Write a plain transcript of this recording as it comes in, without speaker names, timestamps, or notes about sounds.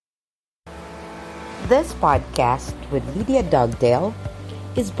This podcast with Lydia Dugdale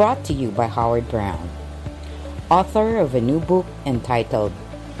is brought to you by Howard Brown, author of a new book entitled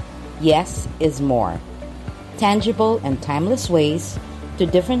Yes is More: Tangible and Timeless Ways to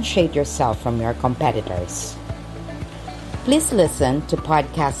Differentiate Yourself from Your Competitors. Please listen to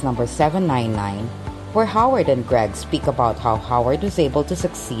podcast number 799, where Howard and Greg speak about how Howard was able to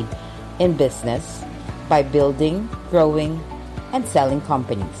succeed in business by building, growing, and selling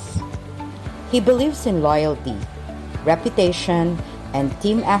companies. He believes in loyalty, reputation, and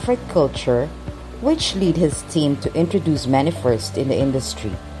team effort culture, which lead his team to introduce many firsts in the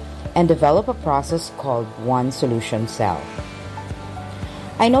industry and develop a process called One Solution Sell.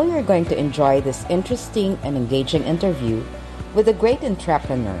 I know you're going to enjoy this interesting and engaging interview with a great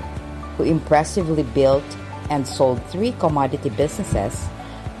entrepreneur who impressively built and sold 3 commodity businesses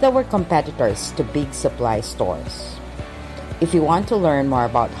that were competitors to big supply stores. If you want to learn more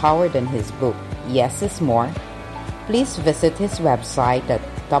about Howard and his book, Yes is More, please visit his website at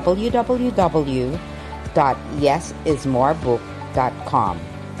www.yesismorebook.com.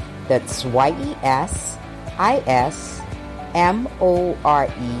 That's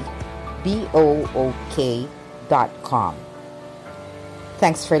YESISMOREBOOK.com.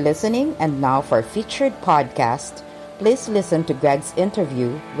 Thanks for listening, and now for a featured podcast, please listen to Greg's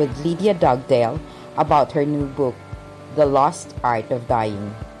interview with Lydia Dugdale about her new book, The Lost Art of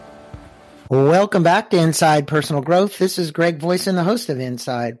Dying. Welcome back to Inside Personal Growth. This is Greg Voisin, the host of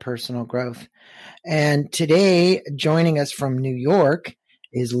Inside Personal Growth. And today, joining us from New York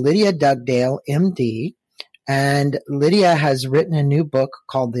is Lydia Dugdale, MD. And Lydia has written a new book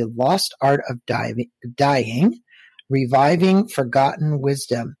called The Lost Art of Dying, Reviving Forgotten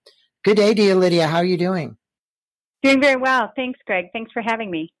Wisdom. Good day to you, Lydia. How are you doing? Doing very well. Thanks, Greg. Thanks for having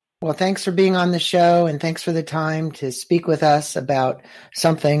me. Well, thanks for being on the show, and thanks for the time to speak with us about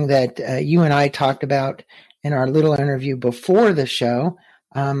something that you and I talked about in our little interview before the show,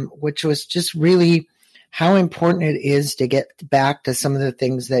 which was just really how important it is to get back to some of the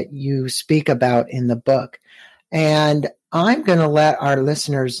things that you speak about in the book. And I'm going to let our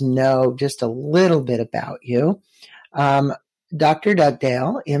listeners know just a little bit about you. Dr.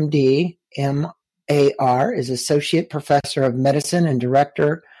 Dugdale, MD, MAR, is Associate Professor of Medicine and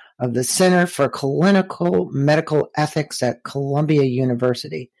Director of the Center for Clinical Medical Ethics at Columbia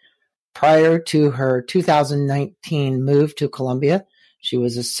University. Prior to her 2019 move to Columbia, she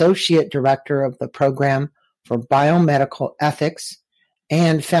was Associate Director of the Program for Biomedical Ethics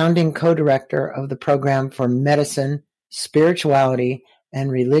and founding co-director of the Program for Medicine, Spirituality,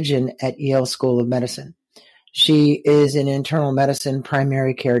 and Religion at Yale School of Medicine. She is an internal medicine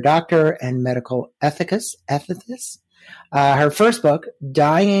primary care doctor and medical ethicist. Her first book,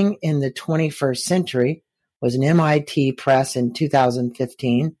 Dying in the 21st Century, was an MIT press in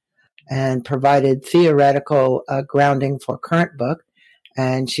 2015 and provided theoretical grounding for current book.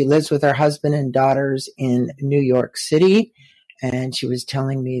 And she lives with her husband and daughters in New York City. And she was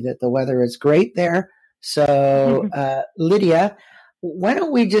telling me that the weather is great there. So, Lydia, why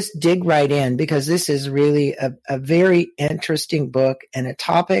don't we just dig right in? Because this is really a very interesting book and a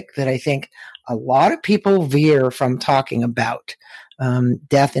topic that I think a lot of people veer from talking about.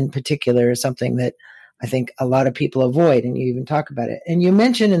 Death in particular is something that I think a lot of people avoid, and you even talk about it. And you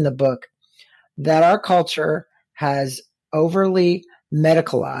mention in the book that our culture has overly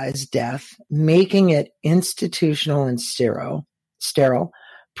medicalized death, making it institutional and sterile,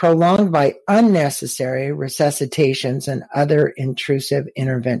 prolonged by unnecessary resuscitations and intrusive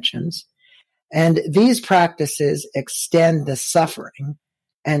interventions. And these practices extend the suffering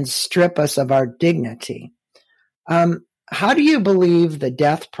and strip us of our dignity. How do you believe the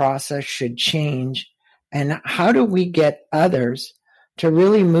death process should change, and how do we get others to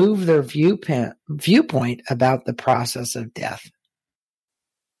really move their viewpoint about the process of death?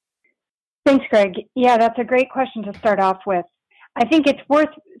 Thanks, Greg. Yeah, that's a great question to start off with. I think it's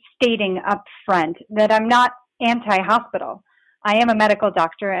worth stating up front that I'm not anti-hospital. I am a medical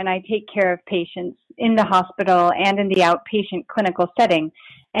doctor, and I take care of patients in the hospital and in the outpatient clinical setting.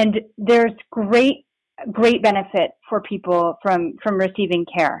 And there's great benefit for people from receiving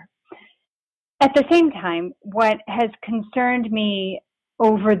care. At the same time, what has concerned me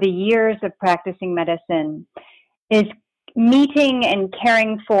over the years of practicing medicine is meeting and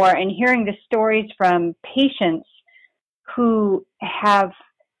caring for and hearing the stories from patients who have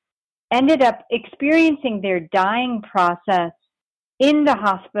ended up experiencing their dying process in the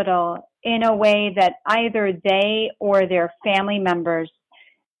hospital in a way that either they or their family members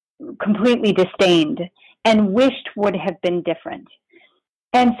completely disdained and wished would have been different.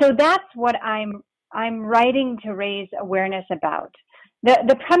 And so that's what I'm writing to raise awareness about.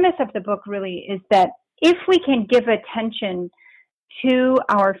 The premise of the book really is that if we can give attention to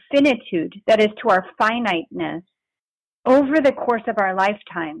our finitude, that is, to our finiteness, over the course of our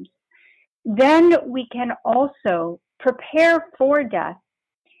lifetimes, then we can also prepare for death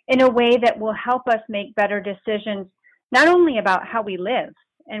in a way that will help us make better decisions, not only about how we live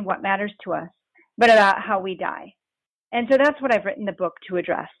and what matters to us, but about how we die. And so that's what I've written the book to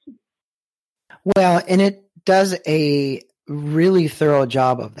address. Well, and it does a really thorough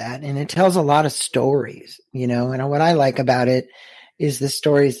job of that. And it tells a lot of stories, and what I like about it is the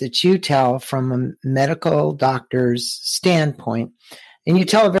stories that you tell from a medical doctor's standpoint. And you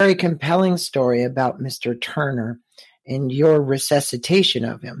tell a very compelling story about Mr. Turner and your resuscitation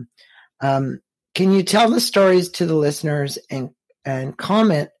of him. Can you tell the stories to the listeners and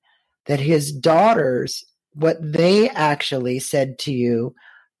comment that his daughters, what they actually said to you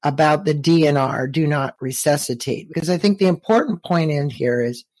about the DNR, do not resuscitate? Because I think the important point in here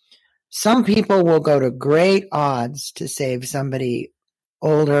is some people will go to great odds to save somebody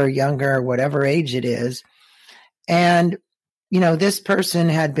older, younger, whatever age it is. And, this person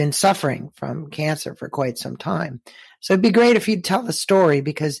had been suffering from cancer for quite some time. So it'd be great if you'd tell the story,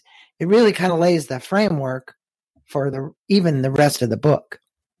 because it really kind of lays the framework for even the rest of the book.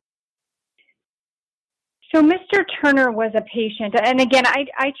 So Mr. Turner was a patient, and again,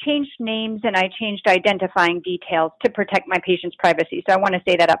 I changed names and I changed identifying details to protect my patient's privacy, so I want to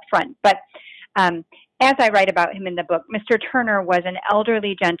say that up front. But as I write about him in the book, Mr. Turner was an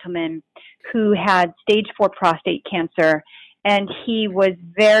elderly gentleman who had stage 4 prostate cancer, and he was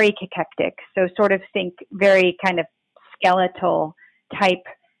very cachectic, so sort of think very kind of skeletal type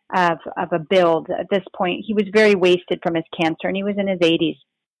of a build at this point. He was very wasted from his cancer, and he was in his 80s.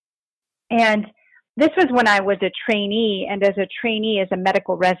 And this was when I was a trainee, and as a trainee, as a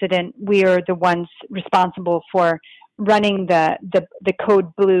medical resident, we are the ones responsible for running the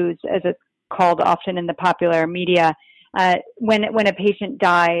code blues, as it's called often in the popular media, when a patient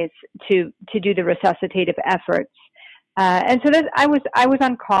dies, to do the resuscitative efforts. And so I was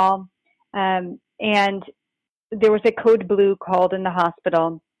on call, and there was a code blue called in the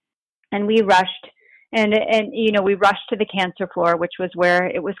hospital, and we rushed, and we rushed to the cancer floor, which was where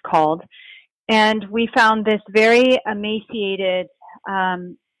it was called. And we found this very emaciated,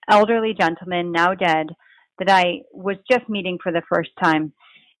 elderly gentleman, now dead, that I was just meeting for the first time.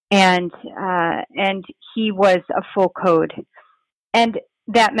 And he was a full code. And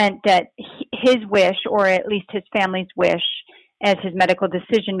that meant that his wish, or at least his family's wish, as his medical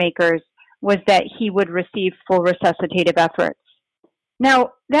decision makers, was that he would receive full resuscitative efforts.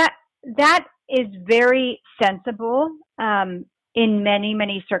 Now, that is very sensible in many,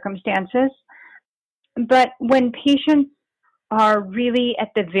 many circumstances. But when patients are really at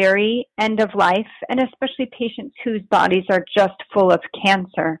the very end of life, and especially patients whose bodies are just full of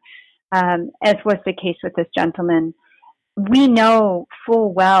cancer, as was the case with this gentleman, we know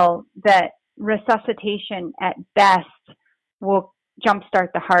full well that resuscitation at best will jumpstart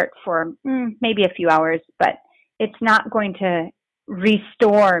the heart for maybe a few hours, but it's not going to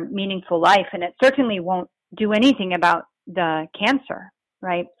restore meaningful life, and it certainly won't do anything about the cancer,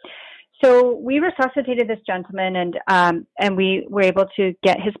 right? So we resuscitated this gentleman, and we were able to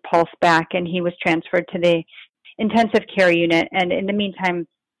get his pulse back, and he was transferred to the intensive care unit. And in the meantime,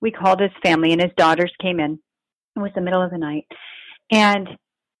 we called his family, and his daughters came in. It was the middle of the night. And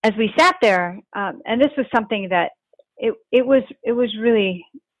as we sat there, and this was something that it was really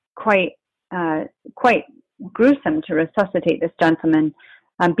quite gruesome to resuscitate this gentleman,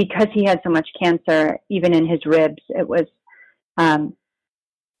 because he had so much cancer, even in his ribs. It was,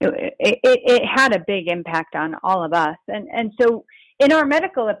 it had a big impact on all of us. And so in our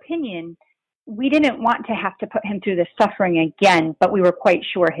medical opinion, we didn't want to have to put him through the suffering again, but we were quite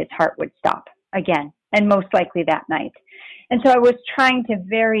sure his heart would stop again, and most likely that night. And so I was trying to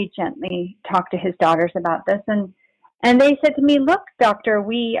very gently talk to his daughters about this. And they said to me, "Look, doctor,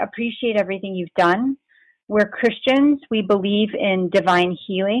 we appreciate everything you've done. We're Christians. We believe in divine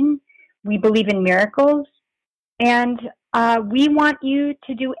healing. We believe in miracles. And we want you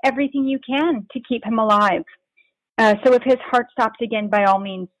to do everything you can to keep him alive. So if his heart stops again, by all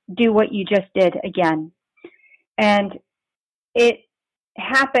means, do what you just did again." And it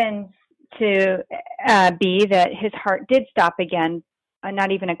happens to be that his heart did stop again,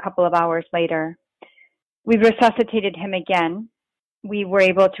 not even a couple of hours later. We resuscitated him again. We were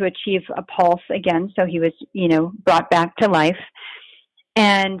able to achieve a pulse again, so he was, brought back to life.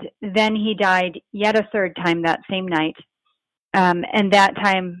 And then he died yet a third time that same night. And that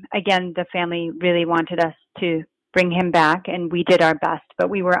time, again, the family really wanted us to bring him back, and we did our best, but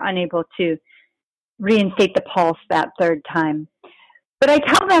we were unable to reinstate the pulse that third time. But I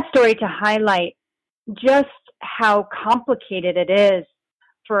tell that story to highlight just how complicated it is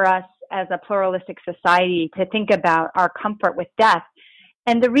for us as a pluralistic society to think about our comfort with death.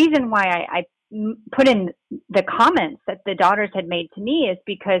 And the reason why I put in the comments that the daughters had made to me is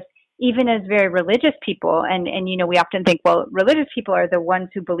because even as very religious people, and we often think, well, religious people are the ones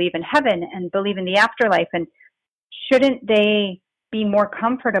who believe in heaven and believe in the afterlife, and shouldn't they be more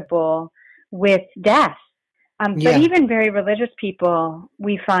comfortable with death? But even very religious people,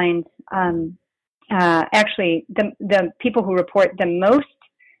 we find actually the people who report the most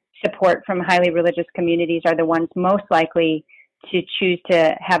support from highly religious communities are the ones most likely to choose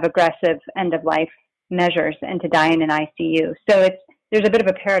to have aggressive end-of-life measures and to die in an ICU. So there's a bit of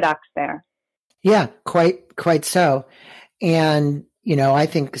a paradox there. Yeah, quite so. And, I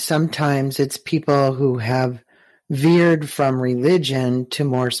think sometimes it's people who have veered from religion to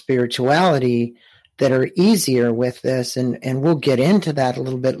more spirituality that are easier with this. And we'll get into that a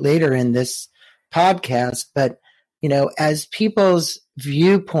little bit later in this podcast. But, as people's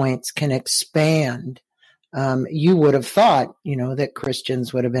viewpoints can expand, you would have thought, that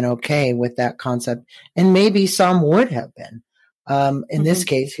Christians would have been okay with that concept. And maybe some would have been. In this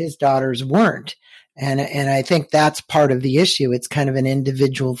case, his daughters weren't. And I think that's part of the issue. It's kind of an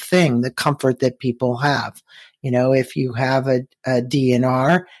individual thing, the comfort that people have. If you have a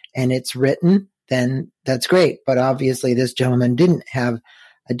DNR and it's written, then that's great. But obviously this gentleman didn't have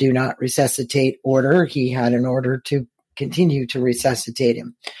a do not resuscitate order. He had an order to continue to resuscitate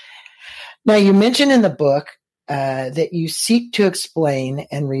him. Now, you mentioned in the book that you seek to explain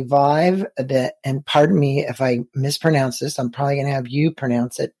and revive and pardon me if I mispronounce this, I'm probably going to have you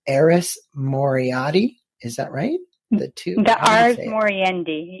pronounce it, Ars Moriendi. Is that right? The Ars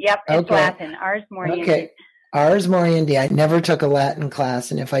Moriendi. Yep, it's okay. Latin. Ars Moriendi. Okay. Ars Moriendi. I never took a Latin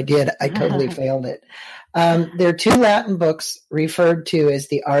class, and if I did, I totally failed it. There are two Latin books referred to as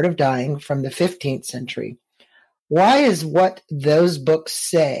The Art of Dying from the 15th century. Why is what those books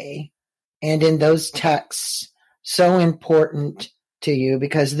say and in those texts so important to you?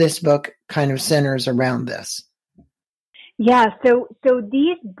 Because this book kind of centers around this. Yeah, so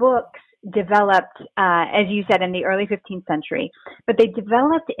these books developed, as you said, in the early 15th century, but they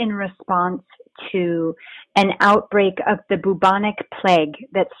developed in response to an outbreak of the bubonic plague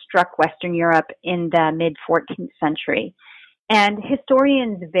that struck Western Europe in the mid-14th century. And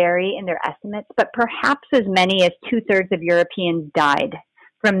historians vary in their estimates, but perhaps as many as 2/3 of Europeans died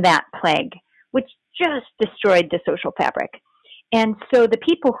from that plague, which just destroyed the social fabric. And so the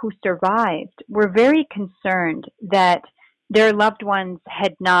people who survived were very concerned that their loved ones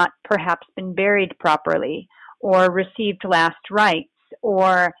had not perhaps been buried properly or received last rites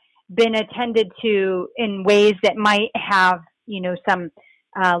or been attended to in ways that might have, some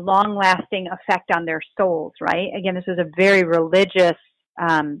long-lasting effect on their souls, right? Again, this was a very religious,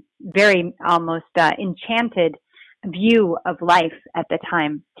 very almost enchanted view of life at the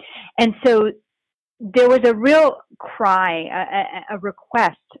time. And so there was a real cry, a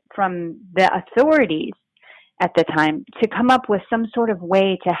request from the authorities at the time to come up with some sort of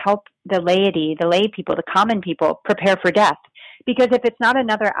way to help the laity, the lay people, the common people prepare for death. Because if it's not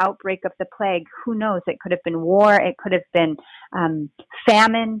another outbreak of the plague, who knows? It could have been war, it could have been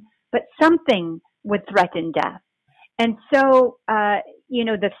famine, but something would threaten death. And so,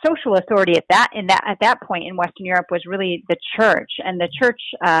 the social authority at that point in Western Europe was really the church. And the church,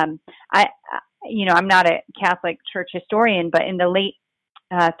 I'm not a Catholic church historian, but in the late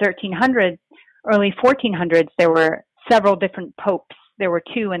 1300s, early 1400s, there were several different popes. There were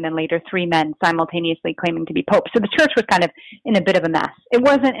 2 and then later 3 men simultaneously claiming to be popes. So the church was kind of in a bit of a mess. It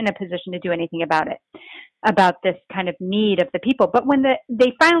wasn't in a position to do anything about it, about this kind of need of the people. But when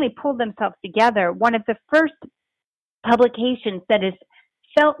they finally pulled themselves together, one of the first publications that is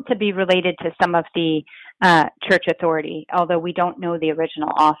felt to be related to some of the church authority, although we don't know the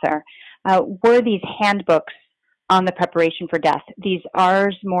original author, were these handbooks on the preparation for death, these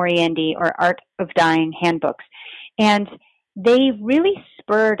Ars Moriendi or Art of Dying handbooks. And they really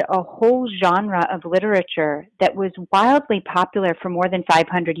spurred a whole genre of literature that was wildly popular for more than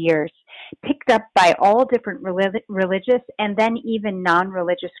 500 years, picked up by all different religious and then even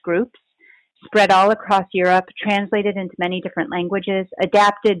non-religious groups, spread all across Europe, translated into many different languages,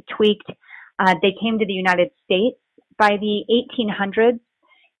 adapted, tweaked. They came to the United States. By the 1800s,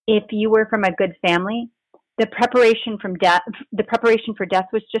 if you were from a good family, the preparation for death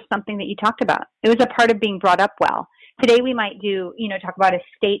was just something that you talked about. It was a part of being brought up well. Today we might talk about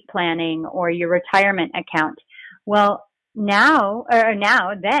estate planning or your retirement account. Well, this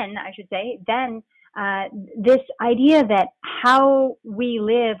idea that how we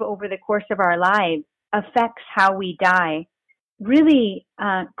live over the course of our lives affects how we die really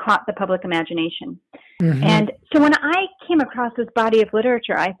caught the public imagination. Mm-hmm. And so when I came across this body of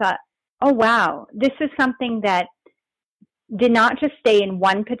literature, I thought, oh, wow, this is something that did not just stay in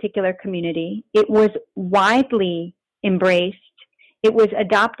one particular community. It was widely embraced. It was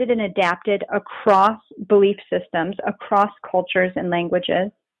adopted and adapted across belief systems, across cultures and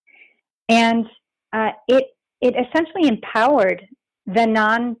languages. And it essentially empowered the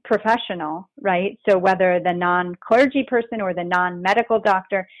non-professional, right? So whether the non-clergy person or the non-medical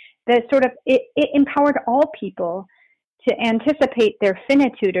doctor, that sort of, it empowered all people to anticipate their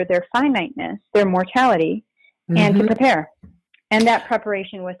finitude or their finiteness, their mortality, and to prepare. And that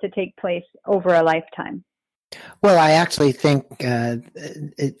preparation was to take place over a lifetime. Well, I actually think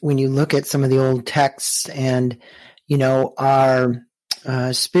when you look at some of the old texts and, our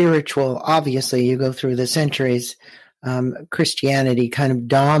spiritual, obviously you go through the centuries, Christianity kind of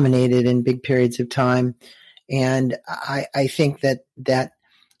dominated in big periods of time. And I think that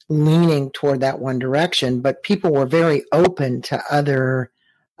leaning toward that one direction, but people were very open to other,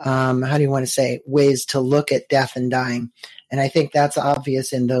 ways to look at death and dying. And I think that's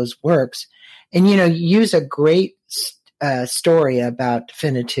obvious in those works. And, you use a great story about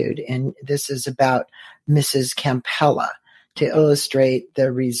finitude. And this is about Mrs. Campella to illustrate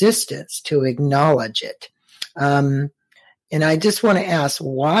the resistance to acknowledge it. And I just want to ask,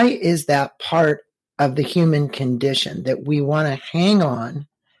 why is that part of the human condition that we want to hang on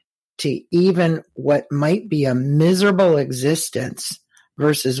to even what might be a miserable existence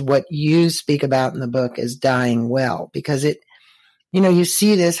versus what you speak about in the book as dying well? Because it, you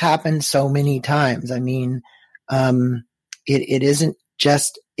see this happen so many times. I mean, it isn't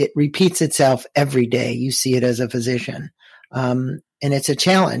just, it repeats itself every day. You see it as a physician. And it's a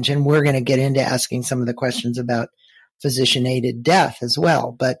challenge. And we're going to get into asking some of the questions about physician-aided death as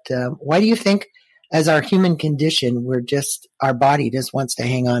well. But why do you think, as our human condition, our body just wants to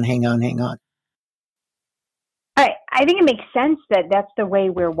hang on? I think it makes sense that that's the way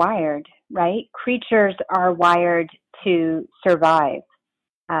we're wired, right? Creatures are wired to survive.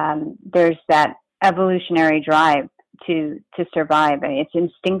 There's that evolutionary drive to survive. It's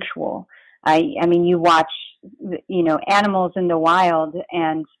instinctual. I mean, you watch, animals in the wild,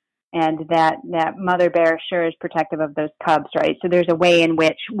 and that mother bear sure is protective of those cubs, right? So there's a way in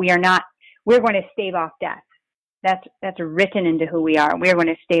which we're going to stave off death. That's written into who we are. We're going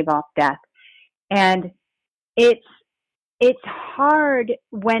to stave off death. And it's hard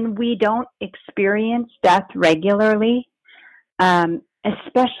when we don't experience death regularly,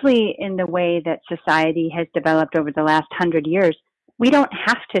 especially in the way that society has developed over the last 100 years. We don't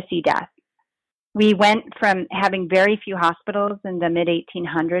have to see death. We went from having very few hospitals in the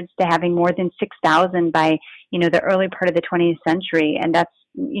mid-1800s to having more than 6,000 by, the early part of the 20th century. And that's,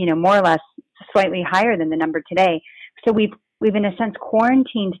 more or less slightly higher than the number today. So we've in a sense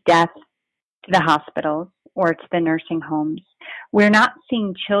quarantined death to the hospitals or to the nursing homes. We're not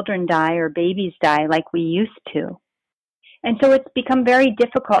seeing children die or babies die like we used to. And so it's become very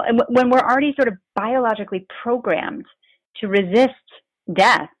difficult. And when we're already sort of biologically programmed to resist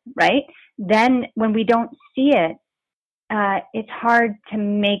death, right? Then when we don't see it, it's hard to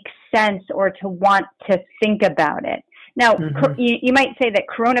make sense or to want to think about it. Now, you might say that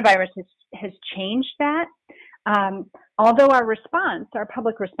coronavirus has changed that. Although our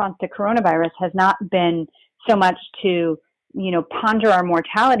public response to coronavirus has not been so much to, ponder our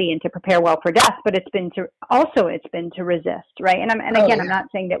mortality and to prepare well for death, but it's been to resist, right? I'm not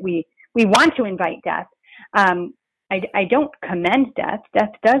saying that we want to invite death. I don't commend death.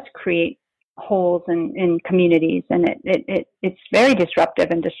 Death does create holes in communities, and it's very disruptive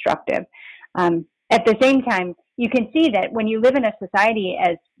and destructive. At the same time, you can see that when you live in a society,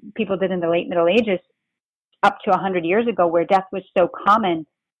 as people did in the late Middle Ages, up to 100 years ago, where death was so common,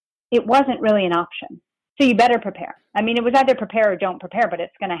 it wasn't really an option. So you better prepare. I mean, it was either prepare or don't prepare, but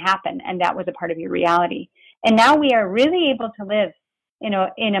it's going to happen, and that was a part of your reality. And now we are really able to live in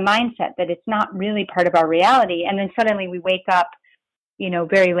a mindset that it's not really part of our reality, and then suddenly we wake up,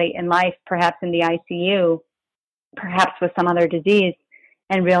 very late in life, perhaps in the ICU, perhaps with some other disease,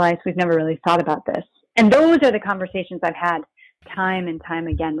 and realize we've never really thought about this. And those are the conversations I've had time and time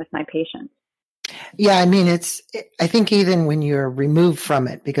again with my patients. Yeah, I mean, I think even when you're removed from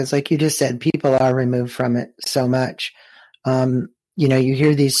it, because like you just said, people are removed from it so much. You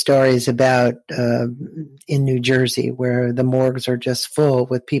hear these stories about in New Jersey where the morgues are just full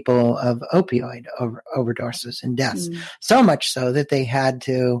with people of opioid overdoses and deaths. So much so that they had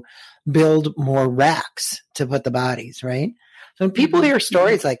to build more racks to put the bodies, right? So when people hear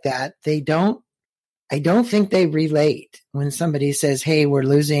stories like that, I don't think they relate when somebody says, hey, we're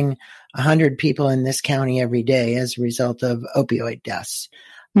losing 100 people in this county every day as a result of opioid deaths.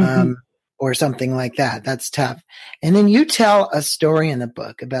 Or something like that. That's tough. And then you tell a story in the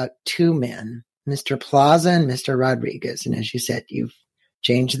book about two men, Mr. Plaza and Mr. Rodriguez. And as you said, you've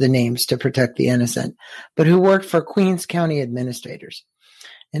changed the names to protect the innocent, but who worked for Queens County administrators.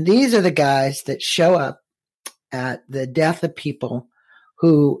 And these are the guys that show up at the death of people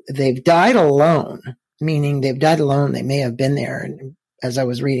who they've died alone, meaning they've died alone. They may have been there. And as I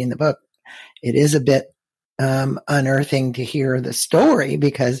was reading the book, it is a bit unearthing to hear the story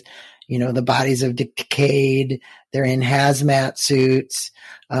because the bodies have decayed, they're in hazmat suits,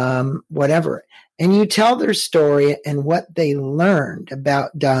 whatever. And you tell their story and what they learned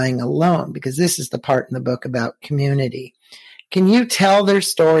about dying alone, because this is the part in the book about community. Can you tell their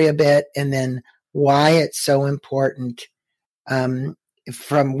story a bit and then why it's so important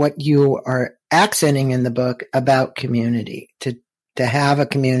from what you are accenting in the book about community, to have a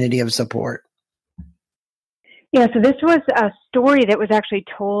community of support? Yeah, so this was a story that was actually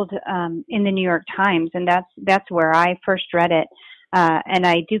told in the New York Times, and that's where I first read it. And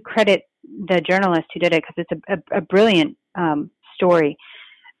I do credit the journalist who did it because it's a brilliant story.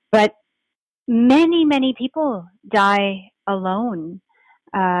 But many, many people die alone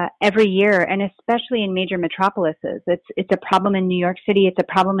every year, and especially in major metropolises. It's a problem in New York City. It's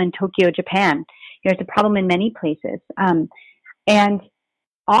a problem in Tokyo, Japan. It's a problem in many places. And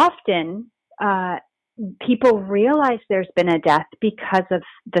often people realize there's been a death because of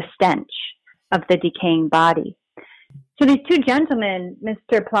the stench of the decaying body. So these two gentlemen,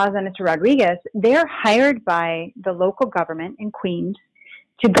 Mr. Plaza and Mr. Rodriguez, they're hired by the local government in Queens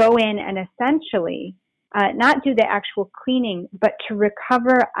to go in and essentially not do the actual cleaning, but to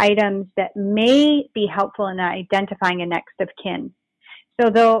recover items that may be helpful in identifying a next of kin. So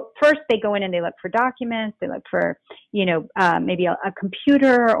they go in and they look for documents. They look for, maybe a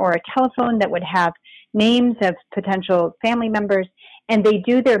computer or a telephone that would have names of potential family members, and they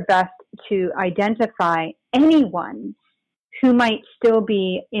do their best to identify anyone who might still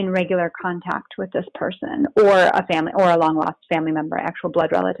be in regular contact with this person, or a family, or a long lost family member, actual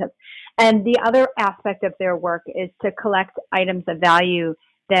blood relative. And the other aspect of their work is to collect items of value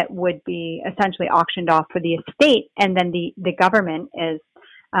that would be essentially auctioned off for the estate, and then the government is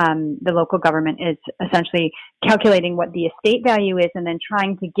the local government is essentially calculating what the estate value is and then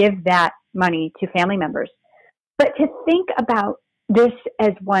trying to give that money to family members. But to think about this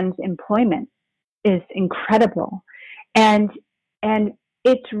as one's employment is incredible. And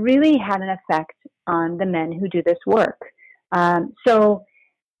it's really had an effect on the men who do this work. So,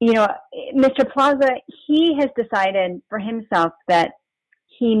 Mr. Plaza, he has decided for himself that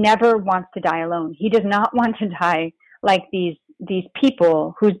he never wants to die alone. He does not want to die like these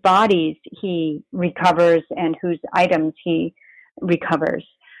people whose bodies he recovers and whose items he recovers.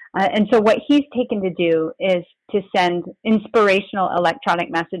 And so what he's taken to do is to send inspirational electronic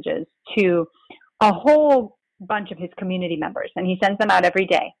messages to a whole bunch of his community members, and he sends them out every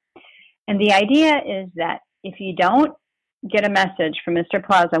day. And the idea is that if you don't get a message from Mr.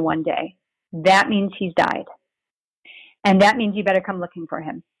 Plaza one day, that means he's died. And that means you better come looking for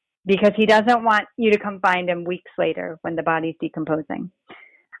him, because he doesn't want you to come find him weeks later when the body's decomposing.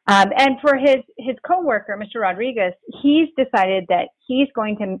 And for his coworker, Mr. Rodriguez, he's decided that he's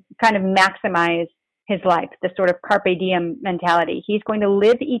going to kind of maximize his life, the sort of carpe diem mentality. He's going to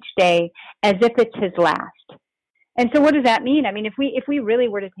live each day as if it's his last. And so what does that mean? I mean, if we really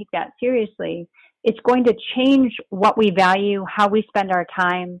were to take that seriously, it's going to change what we value, how we spend our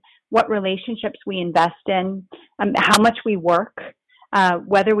time, what relationships we invest in, how much we work,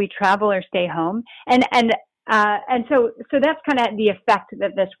 whether we travel or stay home. And so that's kind of the effect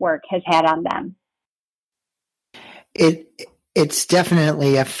that this work has had on them. It's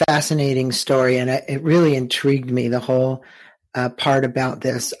definitely a fascinating story, and it really intrigued me, the whole part about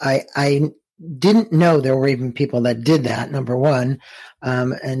this. I didn't know there were even people that did that, number one.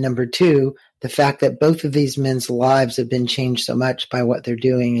 And number two, the fact that both of these men's lives have been changed so much by what they're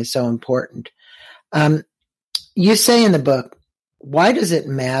doing is so important. You say in the book, why does it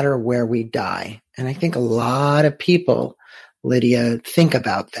matter where we die? And I think a lot of people, Lydia, think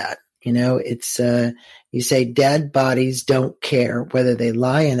about that. It's, you say dead bodies don't care whether they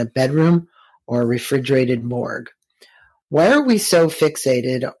lie in a bedroom or a refrigerated morgue. Why are we so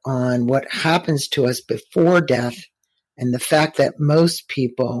fixated on what happens to us before death and the fact that most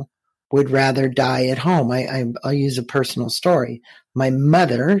people would rather die at home? I'll use a personal story. My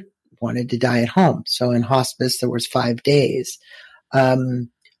mother wanted to die at home. So in hospice, there was 5 days. And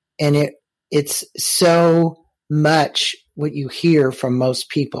it's so much what you hear from most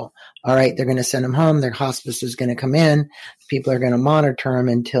people. All right, they're going to send them home. Their hospice is going to come in. People are going to monitor them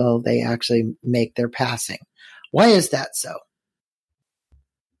until they actually make their passing. Why is that so?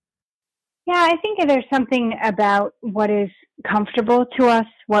 Yeah, I think there's something about what is comfortable to us,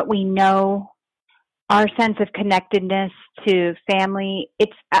 what we know, our sense of connectedness to family.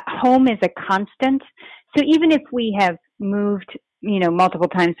 It's at home is a constant. So even if we have moved, multiple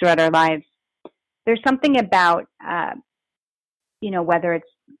times throughout our lives, there's something about, whether it's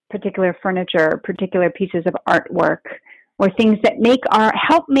particular furniture or particular pieces of artwork or things that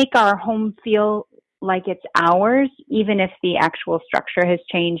help make our home feel like it's ours, even if the actual structure has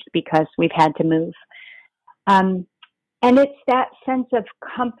changed because we've had to move. And it's that sense of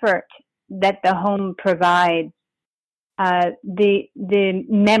comfort that the home provides, the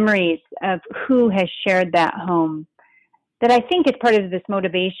memories of who has shared that home, that I think is part of this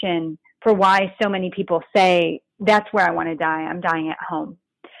motivation for why so many people say, that's where I want to die. I'm dying at home.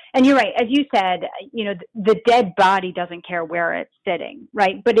 And you're right. As you said, the dead body doesn't care where it's sitting,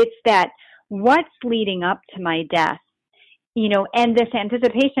 right? But it's that what's leading up to my death, and this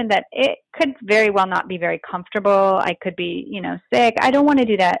anticipation that it could very well not be very comfortable. I could be, sick. I don't want to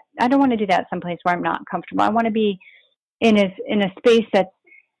do that. I don't want to do that someplace where I'm not comfortable. I want to be in a space that's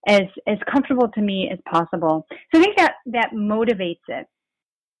as comfortable to me as possible. So I think that motivates it.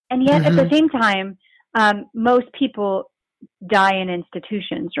 And yet at the same time, most people die in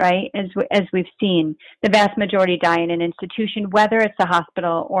institutions, right? As we've seen, the vast majority die in an institution, whether it's a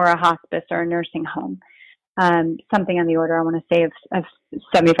hospital or a hospice or a nursing home. Something on the order, I want to say, of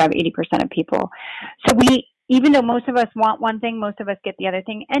 75, 80% of people. So even though most of us want one thing, most of us get the other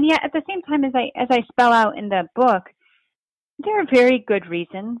thing. And yet at the same time, as I spell out in the book, there are very good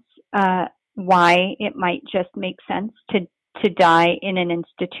reasons why it might just make sense to die in an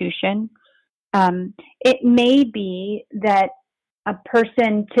institution. It may be that a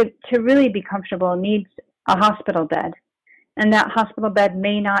person to really be comfortable needs a hospital bed, and that hospital bed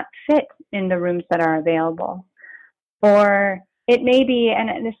may not fit in the rooms that are available. Or it may be,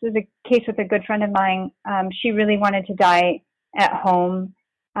 and this is a case with a good friend of mine, she really wanted to die at home.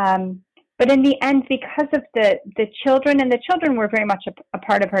 But in the end, because of the children, and the children were very much a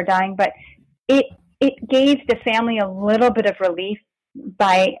part of her dying, but it gave the family a little bit of relief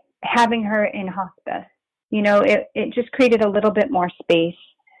by having her in hospice. It just created a little bit more space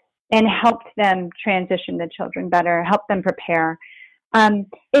and helped them transition the children better, helped them prepare.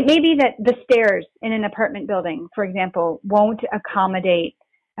 It may be that the stairs in an apartment building, for example, won't accommodate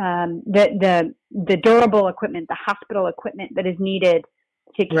the durable equipment, the hospital equipment that is needed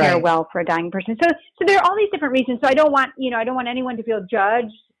to care well for a dying person. So there are all these different reasons. So I don't want anyone to feel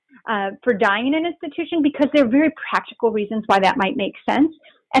judged for dying in an institution, because there are very practical reasons why that might make sense.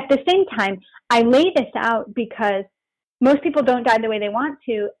 At the same time, I lay this out because most people don't die the way they want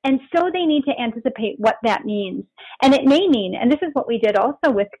to, and so they need to anticipate what that means. And it may mean, and this is what we did also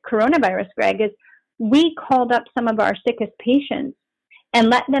with coronavirus, Greg, is we called up some of our sickest patients and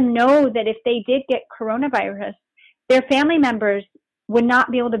let them know that if they did get coronavirus, their family members would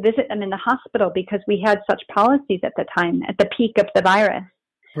not be able to visit them in the hospital because we had such policies at the time, at the peak of the virus.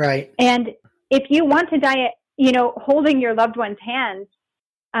 Right. And if you want to die, holding your loved one's hands,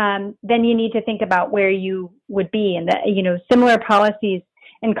 then you need to think about where you would be. And that, similar policies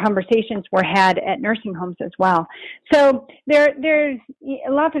and conversations were had at nursing homes as well. So there's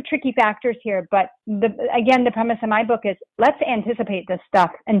lots of tricky factors here. But the premise of my book is let's anticipate this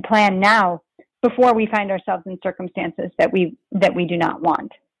stuff and plan now before we find ourselves in circumstances that we do not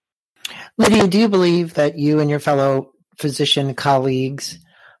want. Lydia, do you believe that you and your fellow physician colleagues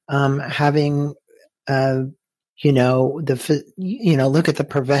having look at the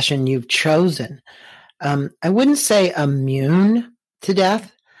profession you've chosen. I wouldn't say immune to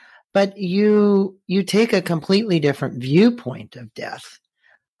death, but you take a completely different viewpoint of death.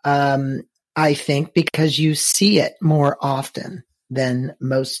 I think because you see it more often than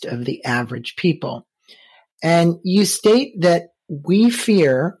most of the average people. And you state that we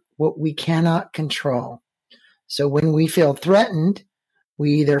fear what we cannot control. So when we feel threatened,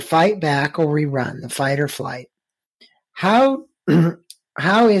 we either fight back or we run, the fight or flight. How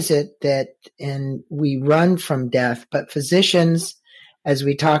is it that we run from death, but physicians, as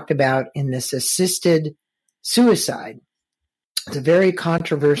we talked about in this assisted suicide, it's a very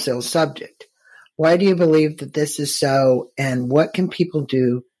controversial subject. Why do you believe that this is so, and what can people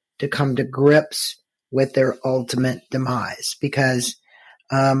do to come to grips with their ultimate demise? Because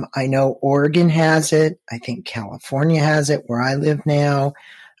I know Oregon has it. I think California has it where I live now.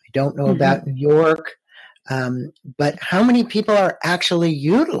 I don't know about New York. But how many people are actually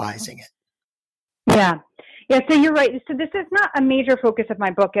utilizing it? Yeah. Yeah, so you're right. So this is not a major focus of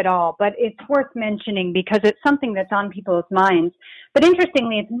my book at all, but it's worth mentioning because it's something that's on people's minds. But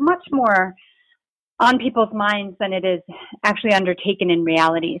interestingly, it's much more on people's minds than it is actually undertaken in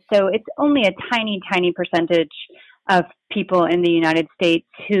reality. So it's only a tiny, tiny percentage of people in the United States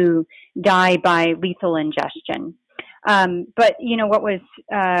who die by lethal ingestion. But, what was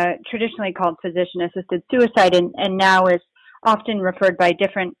traditionally called physician-assisted suicide and now is often referred by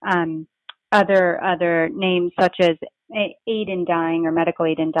different other names such as aid in dying or medical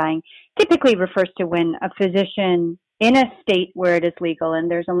aid in dying, typically refers to when a physician in a state where it is legal,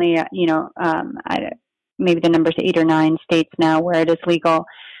 and there's only, maybe the number's 8 or 9 states now where it is legal,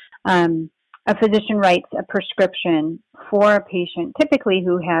 a physician writes a prescription for a patient, typically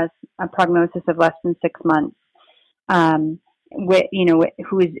who has a prognosis of less than 6 months,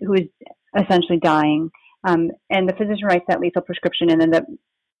 who is essentially dying. And the physician writes that lethal prescription, and then the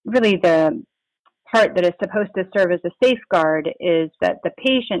part that is supposed to serve as a safeguard is that the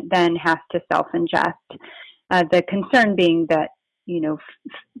patient then has to self-ingest. The concern being that,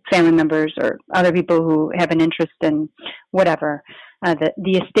 family members or other people who have an interest in whatever,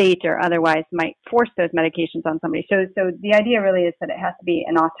 the estate or otherwise might force those medications on somebody. So the idea really is that it has to be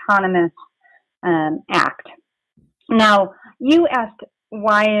an autonomous act. Now, you asked,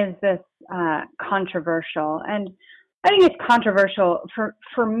 why is this controversial? And I think it's controversial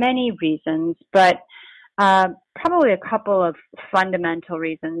for many reasons, but probably a couple of fundamental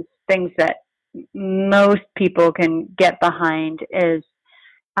reasons, things that most people can get behind is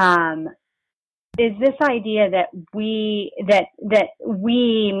this idea that we,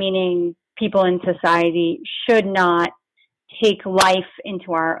 meaning people in society, should not take life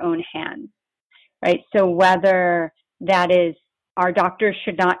into our own hands, right? So whether that is our doctors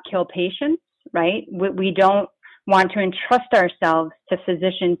should not kill patients, right? We don't want to entrust ourselves to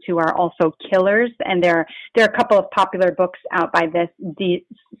physicians who are also killers. And there are a couple of popular books out by the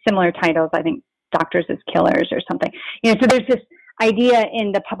similar titles, I think Doctors as Killers or something. So there's this idea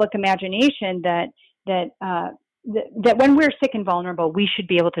in the public imagination that when we're sick and vulnerable, we should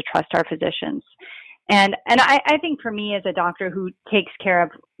be able to trust our physicians. And I think for me as a doctor who takes care of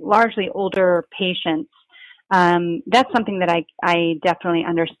largely older patients, that's something that I definitely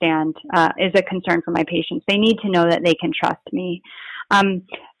understand is a concern for my patients. They need to know that they can trust me.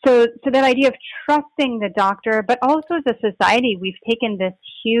 So that idea of trusting the doctor, but also as a society, we've taken this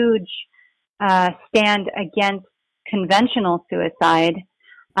huge stand against conventional suicide,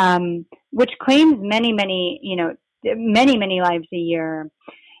 which claims many lives a year.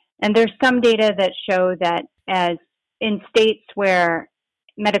 And there's some data that show that as in states where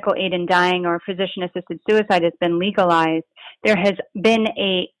medical aid in dying or physician-assisted suicide has been legalized, there has been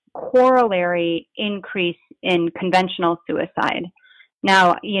a corollary increase in conventional suicide.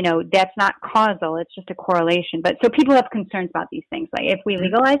 Now, that's not causal, it's just a correlation. But so people have concerns about these things. Like, if we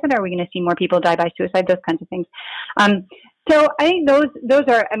legalize it, are we going to see more people die by suicide? Those kinds of things. So I think those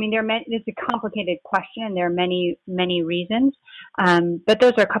are, it's a complicated question, and there are many, many reasons. But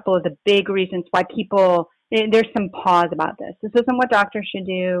those are a couple of the big reasons why there's some pause about this. This isn't what doctors should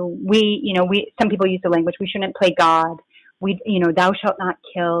do. Some people use the language, we shouldn't play God. Thou shalt not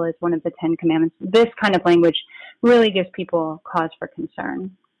kill is one of the 10 commandments. This kind of language really gives people cause for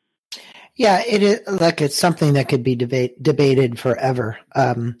concern. Yeah, it is it's something that could be debated forever.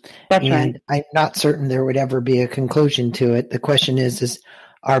 That's right. I'm not certain there would ever be a conclusion to it. The question is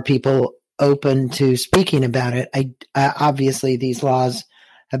are people open to speaking about it? Obviously, these laws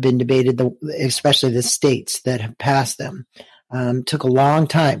have been debated, especially the states that have passed them. Took a long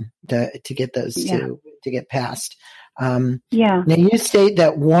time to get those to get passed. Now, you state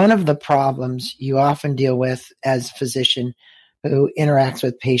that one of the problems you often deal with as a physician who interacts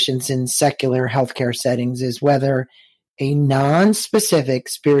with patients in secular healthcare settings is whether a non-specific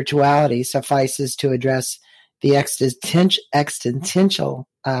spirituality suffices to address the existential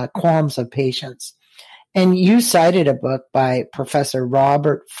qualms of patients. And you cited a book by Professor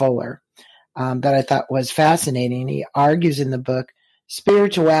Robert Fuller that I thought was fascinating. He argues in the book,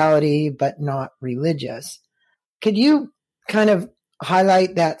 spirituality but not religious. Could you kind of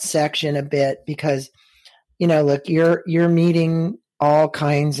highlight that section a bit? Because, look, you're meeting all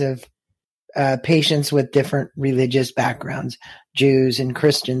kinds of patients with different religious backgrounds, Jews and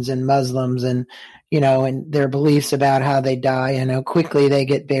Christians and Muslims, and and their beliefs about how they die and how quickly they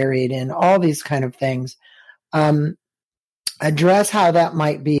get buried and all these kind of things. Address how that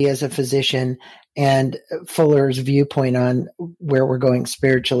might be as a physician and Fuller's viewpoint on where we're going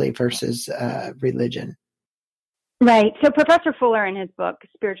spiritually versus religion. Right. So Professor Fuller, in his book,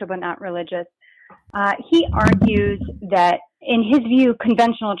 Spiritual But Not Religious, He argues that, in his view,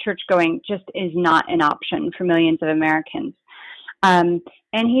 conventional church going just is not an option for millions of Americans. And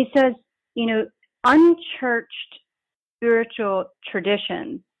he says, unchurched spiritual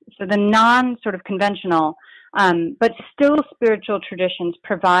traditions, so the non-sort of conventional, but still spiritual traditions,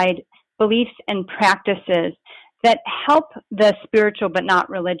 provide beliefs and practices that help the spiritual but not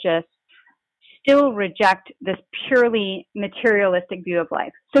religious still reject this purely materialistic view of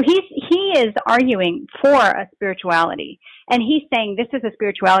life. So he is arguing for a spirituality, and he's saying this is a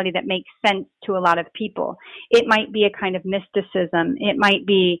spirituality that makes sense to a lot of people. It might be a kind of mysticism. It might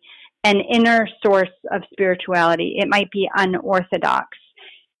be an inner source of spirituality. It might be unorthodox.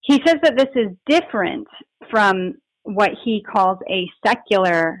 He says that this is different from what he calls a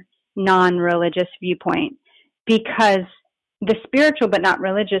secular, non-religious viewpoint, because the spiritual but not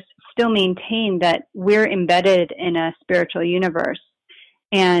religious still maintain that we're embedded in a spiritual universe,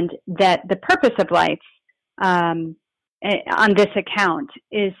 and that the purpose of life on this account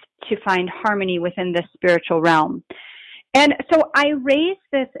is to find harmony within the spiritual realm. And so I raise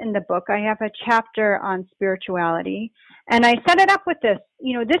this in the book. I have a chapter on spirituality, and I set it up with this.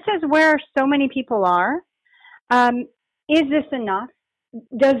 This is where so many people are. Is this enough?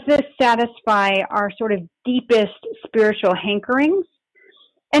 Does this satisfy our sort of deepest spiritual hankerings?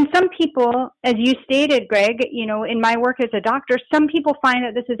 And some people, as you stated, Greg, in my work as a doctor, some people find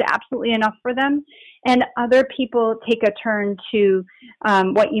that this is absolutely enough for them, and other people take a turn to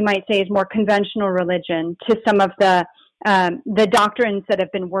what you might say is more conventional religion, to some of the doctrines that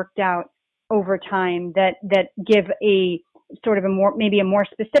have been worked out over time that give a sort of maybe a more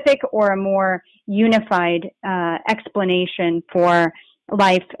specific or a more unified explanation for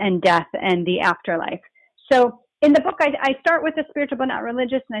life and death and the afterlife. So in the book, I start with the spiritual but not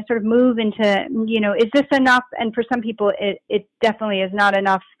religious, and I sort of move into, is this enough? And for some people, it definitely is not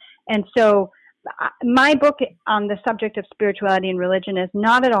enough. And so my book on the subject of spirituality and religion is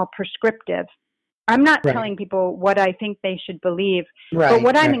not at all prescriptive. I'm not telling people what I think they should believe, but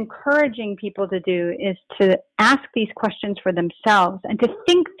what I'm encouraging people to do is to ask these questions for themselves and to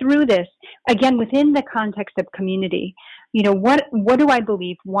think through this, again, within the context of community. What do I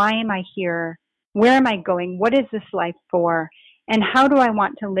believe? Why am I here? Where am I going? What is this life for? And how do I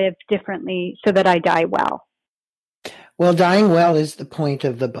want to live differently so that I die well? Well, dying well is the point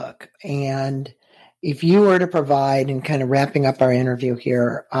of the book. And if you were to provide, and kind of wrapping up our interview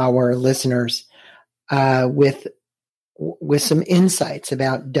here, our listeners with some insights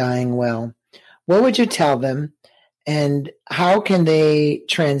about dying well, what would you tell them, and how can they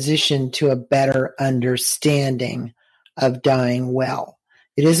transition to a better understanding of dying well?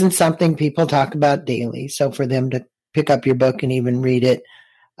 It isn't something people talk about daily, so for them to pick up your book and even read it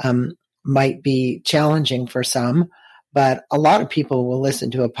might be challenging for some, but a lot of people will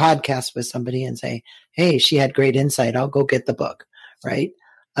listen to a podcast with somebody and say, hey, she had great insight, I'll go get the book, right?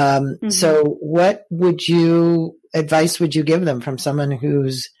 So what advice would you give them from someone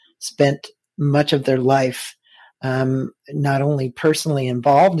who's spent much of their life not only personally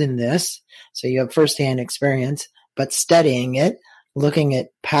involved in this, so you have firsthand experience, but studying it, looking at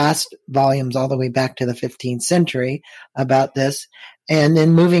past volumes all the way back to the 15th century about this, and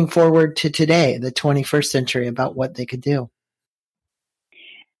then moving forward to today, the 21st century, about what they could do?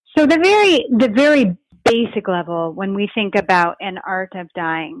 So the very basic level, when we think about an art of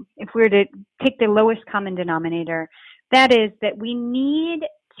dying, if we were to take the lowest common denominator, that is that we need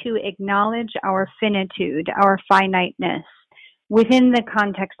to acknowledge our finitude, our finiteness, within the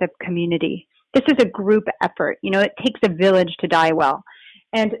context of community. This is a group effort. It takes a village to die well.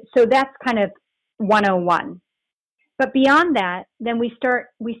 And so that's kind of 101. But beyond that, then we start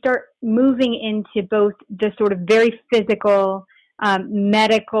moving into both the sort of very physical,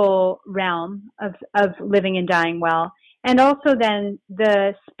 medical realm of living and dying well, and also then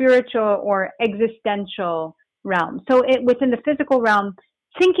the spiritual or existential realm. So within the physical realm,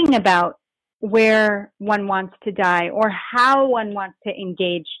 thinking about where one wants to die or how one wants to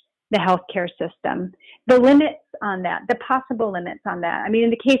engage the healthcare system, the limits on that, the possible limits on that. I mean, in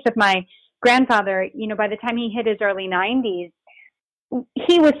the case of my grandfather, by the time he hit his early 90s,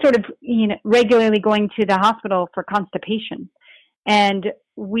 he was sort of, regularly going to the hospital for constipation. And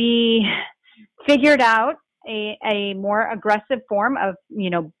we figured out a more aggressive form of,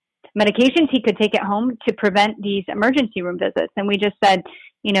 medications he could take at home to prevent these emergency room visits. And we just said,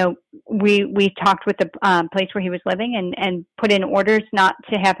 we talked with the place where he was living and put in orders not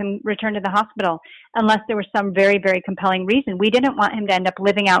to have him return to the hospital unless there was some very, very compelling reason. We didn't want him to end up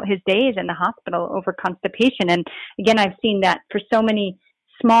living out his days in the hospital over constipation. And again, I've seen that for so many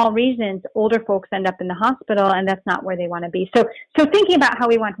small reasons, older folks end up in the hospital, and that's not where they want to be. So thinking about how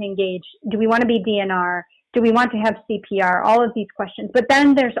we want to engage, do we want to be DNR? Do we want to have CPR? All of these questions. But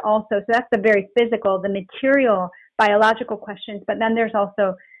then there's also, so that's the very physical, the material, biological questions. But then there's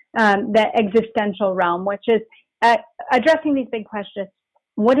also the existential realm, which is addressing these big questions.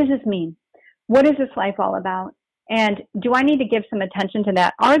 What does this mean? What is this life all about? And do I need to give some attention to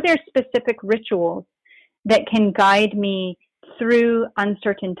that? Are there specific rituals that can guide me through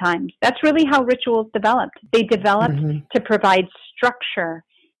uncertain times? That's really how rituals developed. They developed to provide structure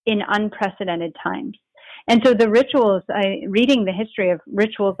in unprecedented times. And so the rituals, reading the history of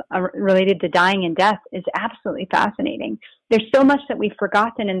rituals related to dying and death is absolutely fascinating. There's so much that we've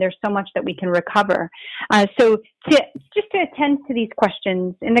forgotten, and there's so much that we can recover. So to attend to these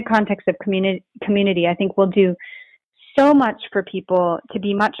questions in the context of community, I think will do so much for people to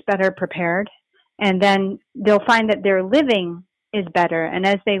be much better prepared. And then they'll find that their living is better. And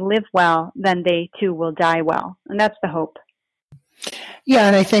as they live well, then they too will die well. And that's the hope. Yeah,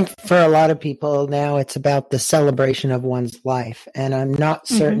 and I think for a lot of people now it's about the celebration of one's life. And I'm not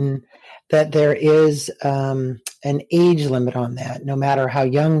certain that there is an age limit on that. No matter how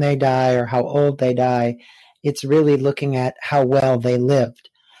young they die or how old they die, it's really looking at how well they lived.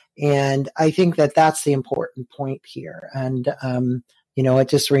 And I think that that's the important point here. And, it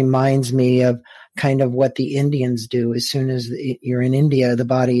just reminds me of kind of what the Indians do. As soon as you're in India, the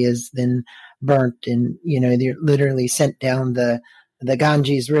body is then burnt and, they're literally sent down the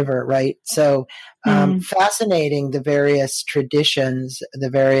Ganges River, right? So fascinating, the various traditions, the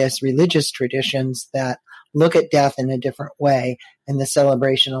various religious traditions that look at death in a different way and the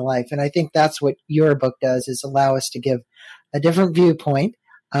celebration of life. And I think that's what your book does, is allow us to give a different viewpoint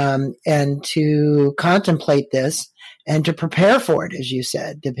and to contemplate this and to prepare for it, as you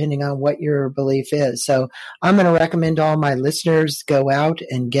said, depending on what your belief is. So I'm going to recommend all my listeners go out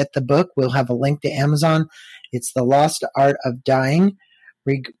and get the book. We'll have a link to Amazon. It's The Lost Art of Dying,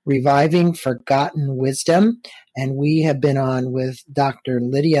 Reviving Forgotten Wisdom. And we have been on with Dr.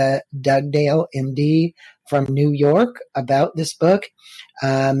 Lydia Dugdale, MD, from New York about this book.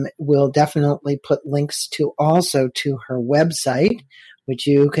 We'll definitely put links to also to her website, which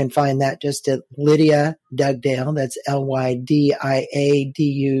you can find that just at Lydia Dugdale. That's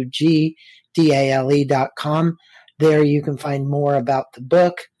LYDIADUGDALE.com. There you can find more about the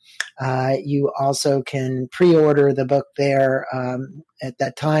book. You also can pre-order the book there at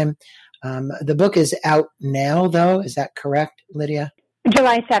that time. The book is out now, though. Is that correct, Lydia?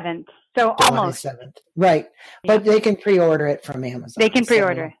 July 7th. So July almost. 7th. Right. Yeah. But they can pre-order it from Amazon. They can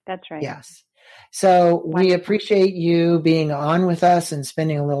pre-order. That's right. Yes. So we appreciate you being on with us and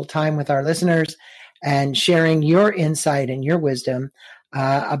spending a little time with our listeners and sharing your insight and your wisdom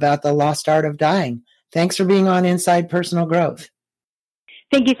about the lost art of dying. Thanks for being on Inside Personal Growth.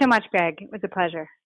 Thank you so much, Greg. It was a pleasure.